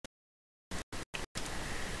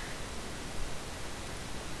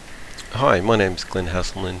Hi, my name's Glenn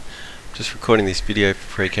Hasselman. I'm just recording this video for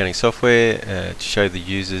Free Accounting Software to show the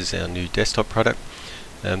users our new desktop product.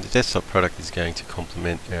 The desktop product is going to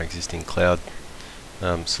complement our existing cloud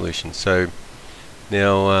solution. So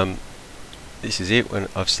now this is it. When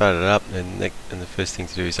I've started it up, and the first thing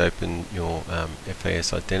to do is open your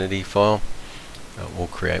FAS Identity File or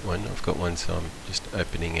create one. I've got one, so I'm just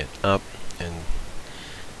opening it up and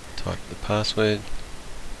type the password.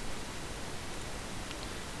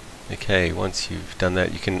 Okay, once you've done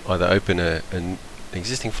that, you can either open an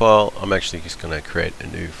existing file. I'm actually just going to create a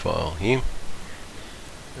new file here.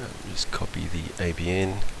 Just copy the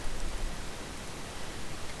ABN.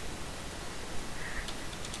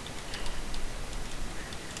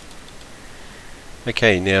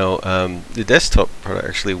 Okay, now the desktop product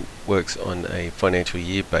actually works on a financial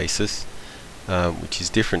year basis, which is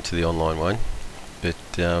different to the online one. But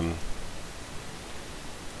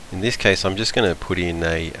in this case, I'm just going to put in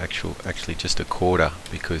actually just a quarter,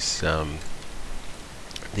 because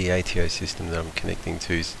the ATO system that I'm connecting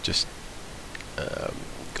to is just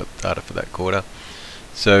got data for that quarter.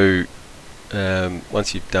 So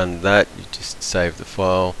once you've done that, you just save the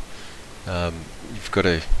file. You've got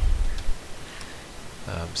to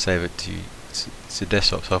save it to it's a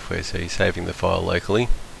desktop software, so you're saving the file locally.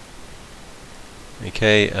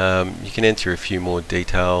 Okay, you can enter a few more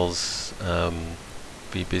details for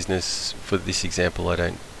your business. For this example, I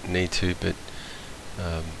don't need to, but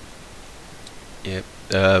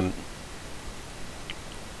the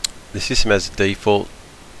system has a default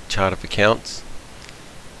chart of accounts.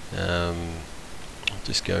 I'll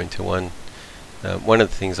just go into one. One of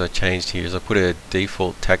the things I changed here is I put a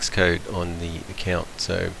default tax code on the account,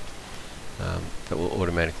 so that will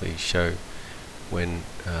automatically show when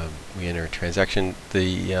we enter a transaction.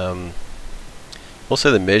 Also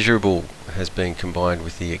the measurable has been combined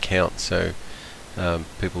with the account, so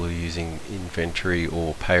people who are using inventory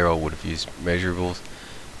or payroll would have used measurables,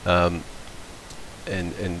 and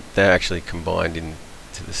they're actually combined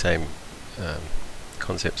into the same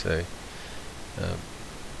concept, so a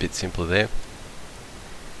bit simpler there.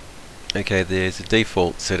 Okay, there's a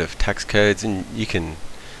default set of tax codes, and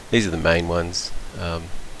these are the main ones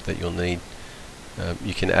that you'll need.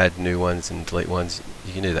 You can add new ones and delete ones.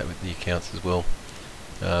 You can do that with the accounts as well.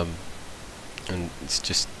 And it's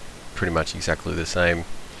just pretty much exactly the same.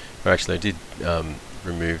 Or actually, I did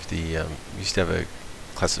remove the used to have a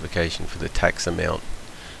classification for the tax amount,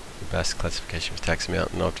 the BAS classification for tax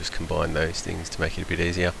amount, and I've just combined those things to make it a bit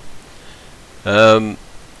easier.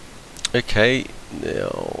 Okay,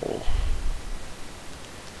 now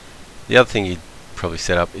the other thing you'd probably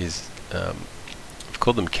set up is I've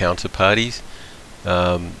called them counterparties.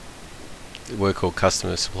 We're called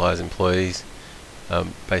customers, suppliers, employees.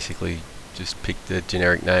 Basically just pick the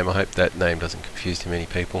generic name. I hope that name doesn't confuse too many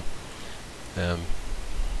people. So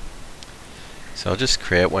I'll just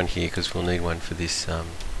create one here, because we'll need one for this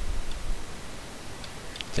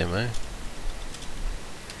demo.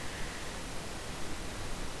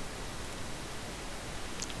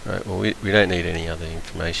 Right, well we don't need any other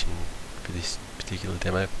information for this particular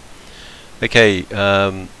demo. Okay,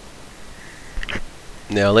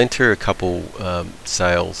 now I'll enter a couple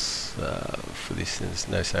sales for this. There's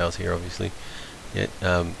no sales here obviously yet.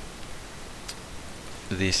 For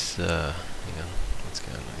this, hang on, what's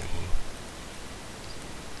going on here?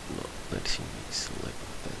 Not letting me select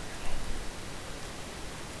that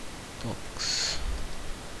box.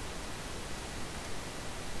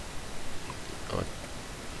 Oh.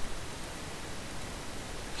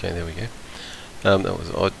 Okay, there we go. That was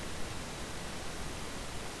odd.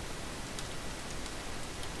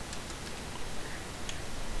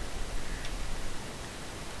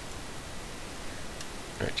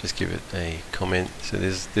 Right, just give it a comment. So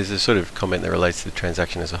there's a sort of comment that relates to the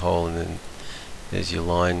transaction as a whole, and then there's your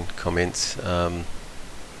line comments. So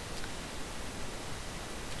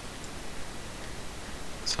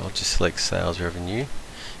I'll just select sales revenue. You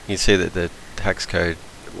can see that the tax code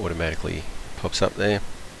automatically pops up there.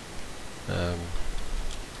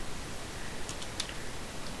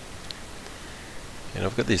 And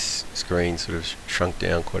I've got this screen sort of shrunk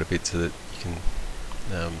down quite a bit so that you can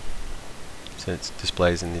so it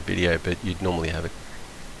displays in the video, but you'd normally have it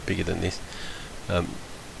bigger than this. You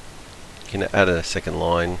can add a second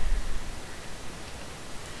line.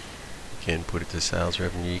 You can put it to sales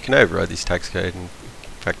revenue. You can override this tax code, and in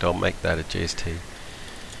fact I'll make that a GST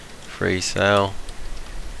free sale,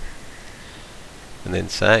 and then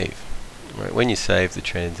save. Right, when you save, the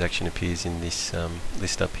transaction appears in this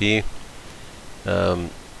list up here,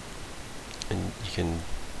 and you can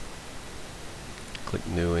click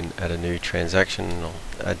new and add a new transaction, and I'll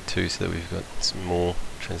add 2 so that we've got some more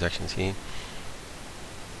transactions here.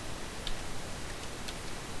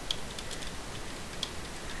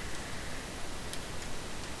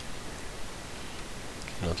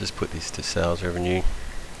 And I'll just put this to sales revenue.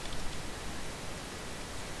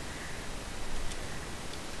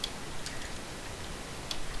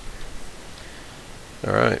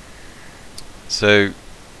 Alright, so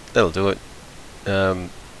that'll do it.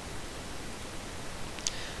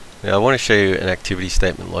 Now I want to show you an activity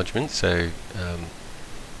statement lodgement, so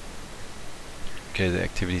go to the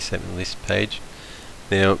activity statement list page.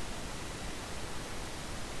 Now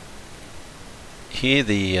here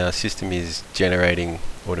the system is generating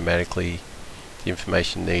automatically the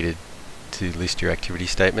information needed to list your activity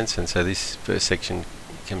statements, and so this first section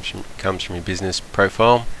comes from your business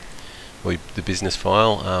profile, or the business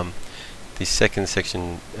file. This second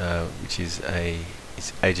section, which is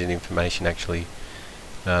agent information, actually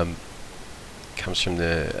comes from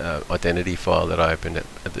the identity file that I opened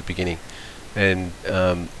at the beginning. And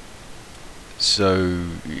so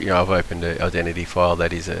I've opened an identity file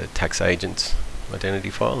that is a tax agent's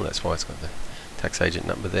identity file, and that's why it's got the tax agent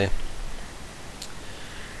number there.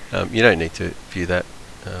 You don't need to view that.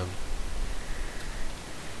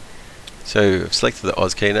 So I've selected the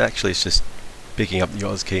OS key, and actually it's just picking up the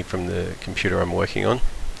OS key from the computer I'm working on,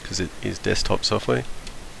 because it is desktop software.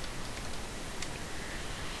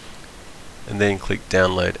 And then click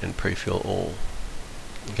download and pre-fill all.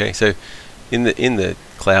 Okay, so in the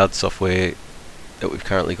cloud software that we've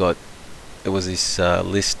currently got, there was this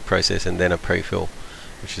list process and then a pre-fill,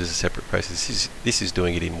 which is a separate process. This is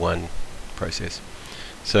doing it in one process.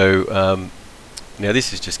 So now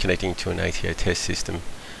this is just connecting to an ATO test system.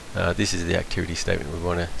 This is the activity statement we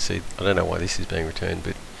want to see. I don't know why this is being returned,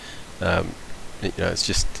 but it's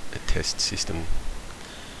just a test system.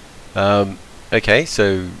 Okay,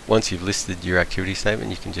 so once you've listed your activity statement,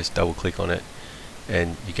 you can just double click on it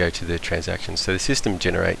and you go to the transactions. So the system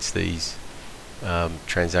generates these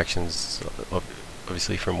transactions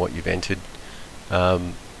obviously from what you've entered,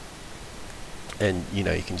 and you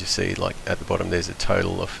can just see, like, at the bottom there's a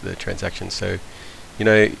total of the transactions. So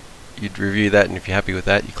you'd review that, and if you're happy with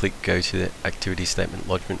that, you click go to the activity statement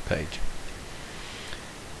lodgement page.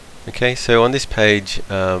 Okay, so on this page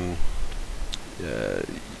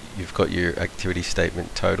you've got your activity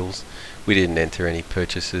statement totals. We didn't enter any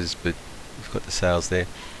purchases, but we've got the sales there.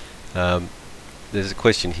 There's a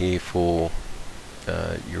question here for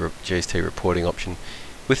your GST reporting option.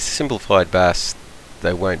 With simplified BAS,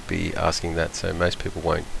 they won't be asking that, so most people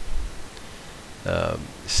won't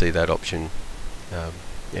see that option.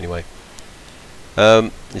 Anyway,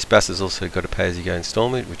 this BAS has also got a pay-as-you-go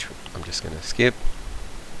installment, which I'm just going to skip.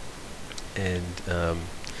 And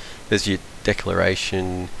there's your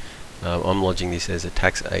declaration. I'm lodging this as a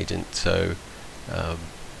tax agent, so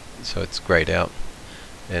it's grayed out,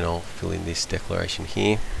 and I'll fill in this declaration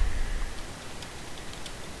here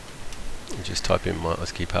and just type in my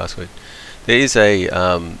OSCI password. There is a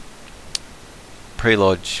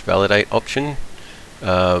pre-lodge validate option,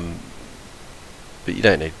 but you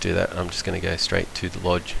don't need to do that. I'm just going to go straight to the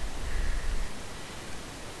lodge.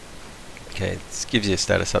 Okay, this gives you a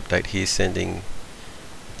status update here, sending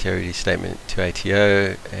activity statement to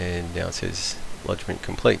ATO, and now it says lodgement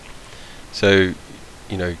complete. So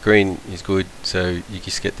green is good, so you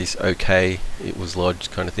just get this OK, it was lodged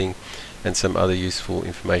kind of thing, and some other useful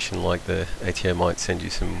information, like the ATO might send you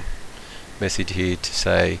some message here to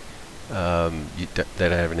say they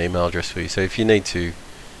don't have an email address for you. So if you need to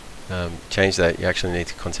change that, you actually need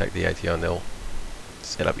to contact the ATO and they'll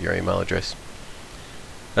set up your email address.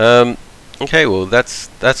 Okay, well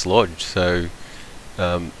that's lodged, so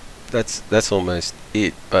that's almost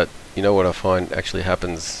it. But what I find actually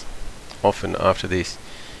happens often after this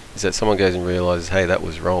is that someone goes and realizes, hey, that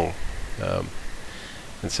was wrong,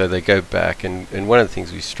 and so they go back, and one of the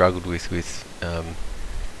things we struggled with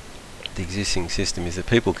the existing system is that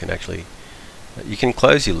people can actually, you can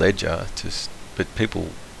close your ledger, but people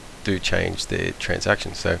do change their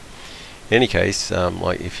transactions. So in any case,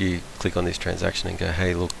 like if you click on this transaction and go,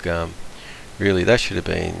 hey, look, really that should have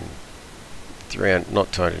been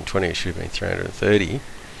not 220, it should have been 330,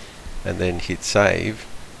 and then hit save,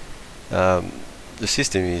 the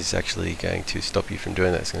system is actually going to stop you from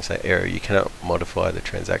doing that. It's going to say error, you cannot modify the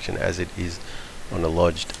transaction as it is on a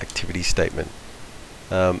lodged activity statement.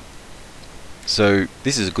 So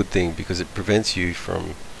this is a good thing because it prevents you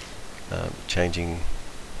from changing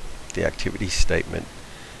the activity statement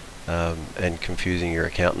and confusing your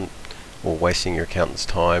accountant, or wasting your accountant's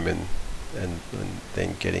time and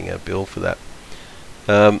then getting a bill for that.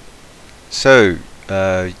 So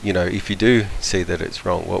you know, if you do see that it's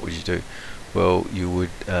wrong, what would you do? Well, you would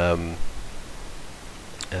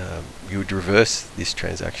reverse this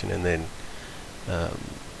transaction and then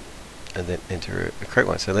enter a correct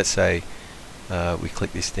one. So let's say we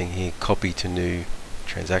click this thing here, copy to new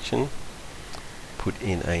transaction, put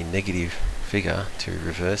in a negative figure to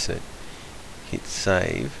reverse it, hit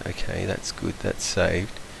save. Okay, that's good, that's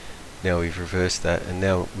saved. Now we've reversed that, and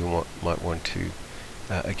now we might want to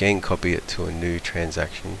again copy it to a new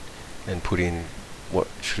transaction and put in what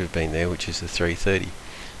should have been there, which is the 330.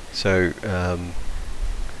 So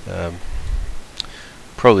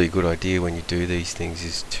probably a good idea when you do these things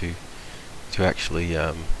is to actually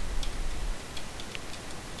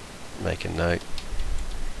make a note.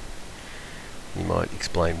 You might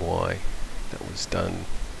explain why that was done,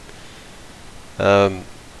 and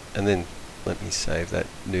then let me save that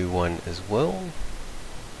new one as well.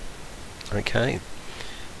 Okay,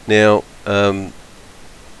 now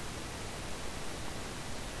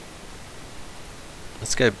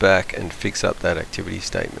let's go back and fix up that activity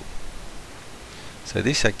statement. So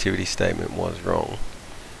this activity statement was wrong,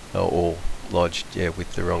 or lodged, yeah,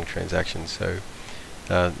 with the wrong transaction. So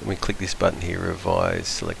we click this button here, revise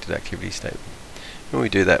selected activity statement. When we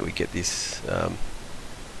do that, we get this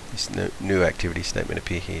this new activity statement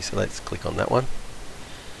appear here. So let's click on that one.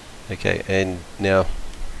 Okay, and now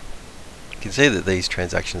you can see that these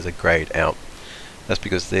transactions are grayed out. That's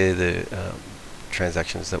because they're the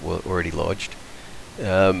transactions that were already lodged.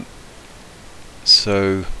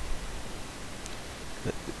 So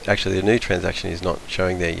actually the new transaction is not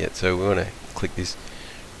showing there yet, so we want to click this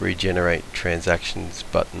regenerate transactions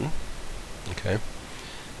button. Okay,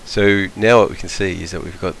 so now what we can see is that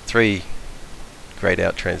we've got 3 grayed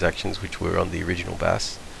out transactions which were on the original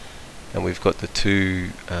BAS, and we've got the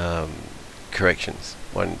 2 corrections,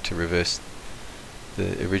 one to reverse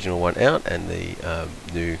the original one out and the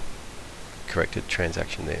new corrected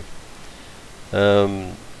transaction there.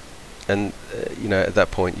 You know, at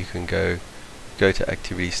that point you can go to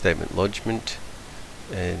activity statement lodgement,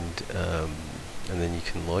 and then you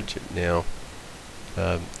can lodge it. Now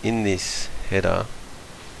in this header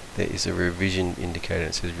there is a revision indicator.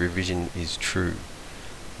 It says revision is true.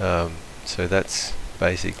 So that's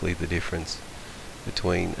basically the difference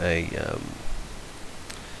between a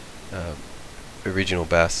original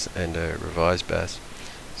BAS and a revised BAS.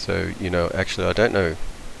 So, you know, actually I don't know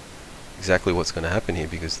exactly what's going to happen here,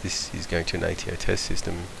 because this is going to an ATO test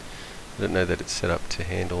system. I don't know that it's set up to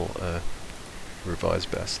handle a revised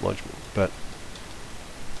BAS lodgement, but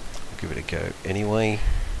I'll give it a go anyway.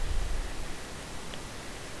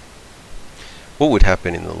 What would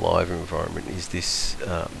happen in the live environment is this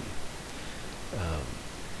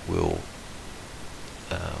will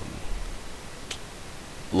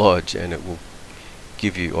lodge, and it will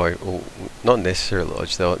give you, or not necessarily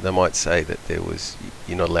lodge, they might say that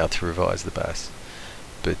you're not allowed to revise the BAS,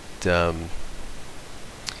 but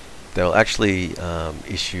they'll actually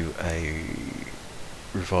issue a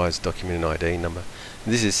revised document and ID number.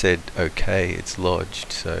 This is said okay, it's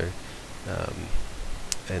lodged. So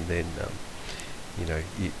and then you know,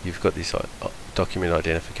 you've got this document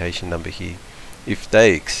identification number here. If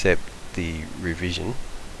they accept the revision,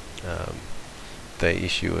 they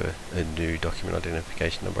issue a new document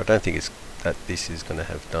identification number. I don't think this is going to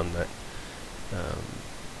have done that.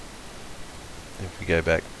 If we go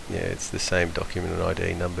back, yeah, it's the same document and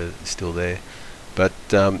ID number still there, but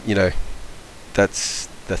you know, that's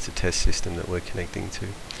a test system that we're connecting to.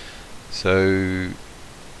 So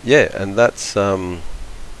yeah, and that's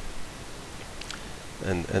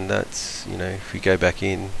and that's, you know, if we go back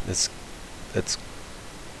in, that's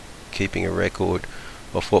keeping a record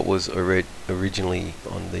of what was originally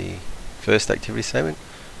on the first activity statement,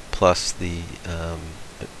 plus the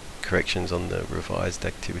corrections on the revised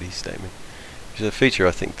activity statement, which is a feature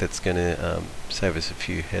I think that's going to save us a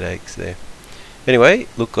few headaches there. Anyway,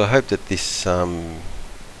 look, I hope that this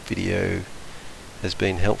video has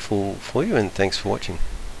been helpful for you, and thanks for watching.